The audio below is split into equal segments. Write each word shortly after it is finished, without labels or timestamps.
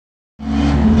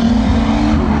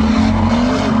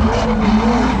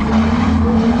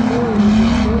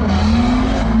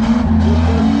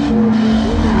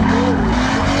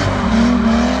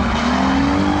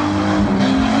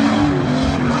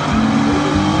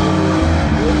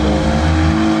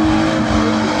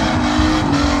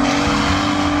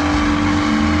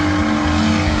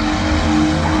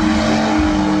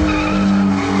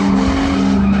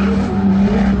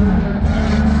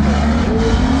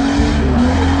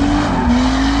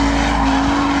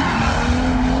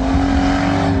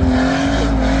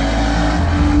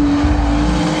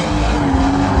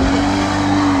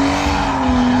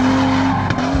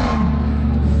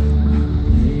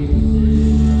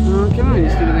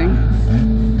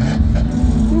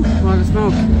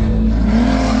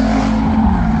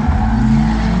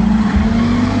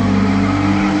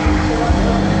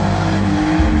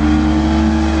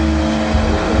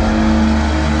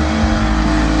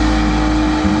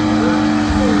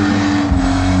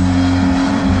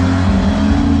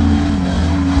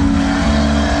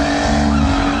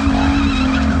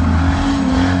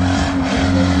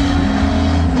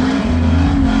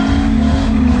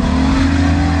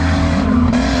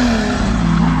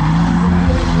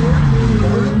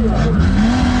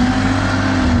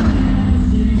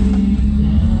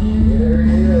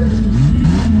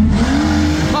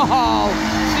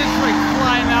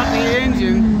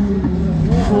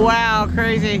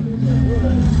crazy.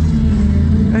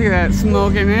 Look at that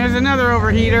smoking. There's another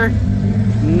overheater.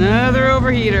 Another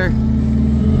overheater.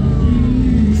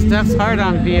 Stuff's hard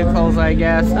on vehicles, I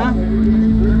guess, huh?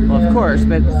 Well, of course,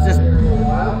 but it's just...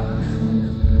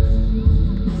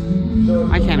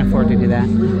 I can't afford to do that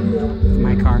with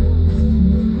my car.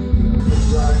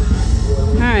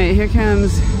 Alright, here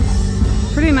comes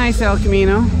pretty nice El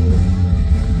Camino.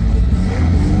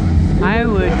 I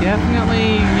would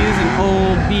definitely use an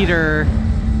old beater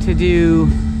to do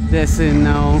this in,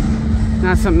 though.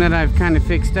 Not something that I've kind of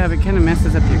fixed up. It kind of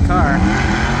messes up your car.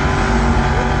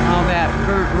 All that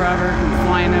burnt rubber comes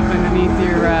flying up underneath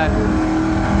your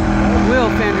wheel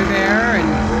fender there, and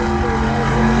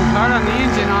it's hard on the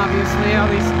engine, obviously. All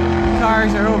these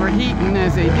cars are overheating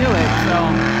as they do it, so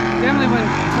definitely wouldn't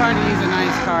try to use a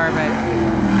nice car, but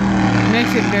it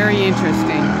makes it very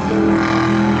interesting.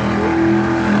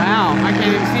 Wow, I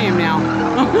can't even see him now.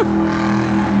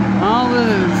 All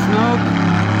the smoke.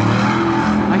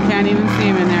 I can't even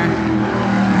see him in there.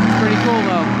 It's pretty cool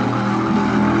though.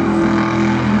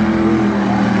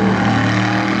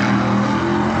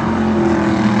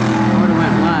 I would have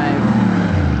went live.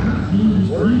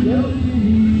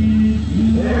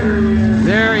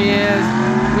 There he is.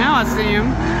 Now I see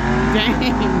him. Dang.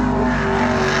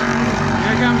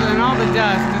 There comes in all the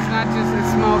dust. It's not just the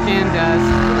smoke and dust.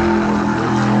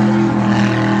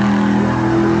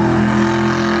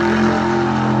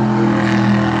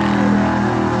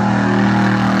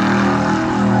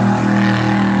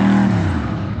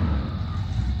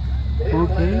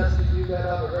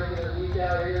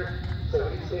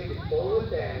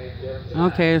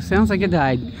 Okay, sounds like it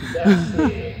died.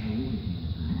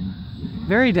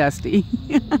 Very dusty.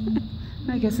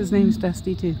 I guess his name's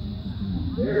Dusty too.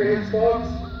 There he is, folks.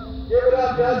 Give it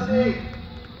up, Dusty.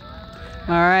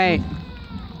 Alright.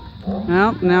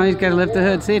 Well, now he's got to lift the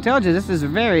hood. See, I told you, this is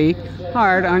very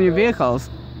hard on your vehicles.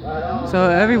 So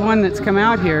everyone that's come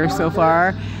out here so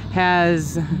far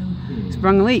has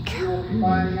sprung a leak.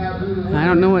 I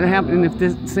don't know what happened, if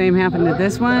this same happened to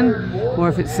this one or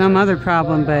if it's some other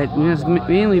problem, but it's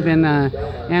mainly been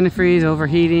antifreeze,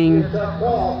 overheating.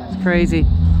 It's crazy.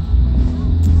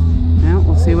 Well,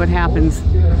 we'll see what happens.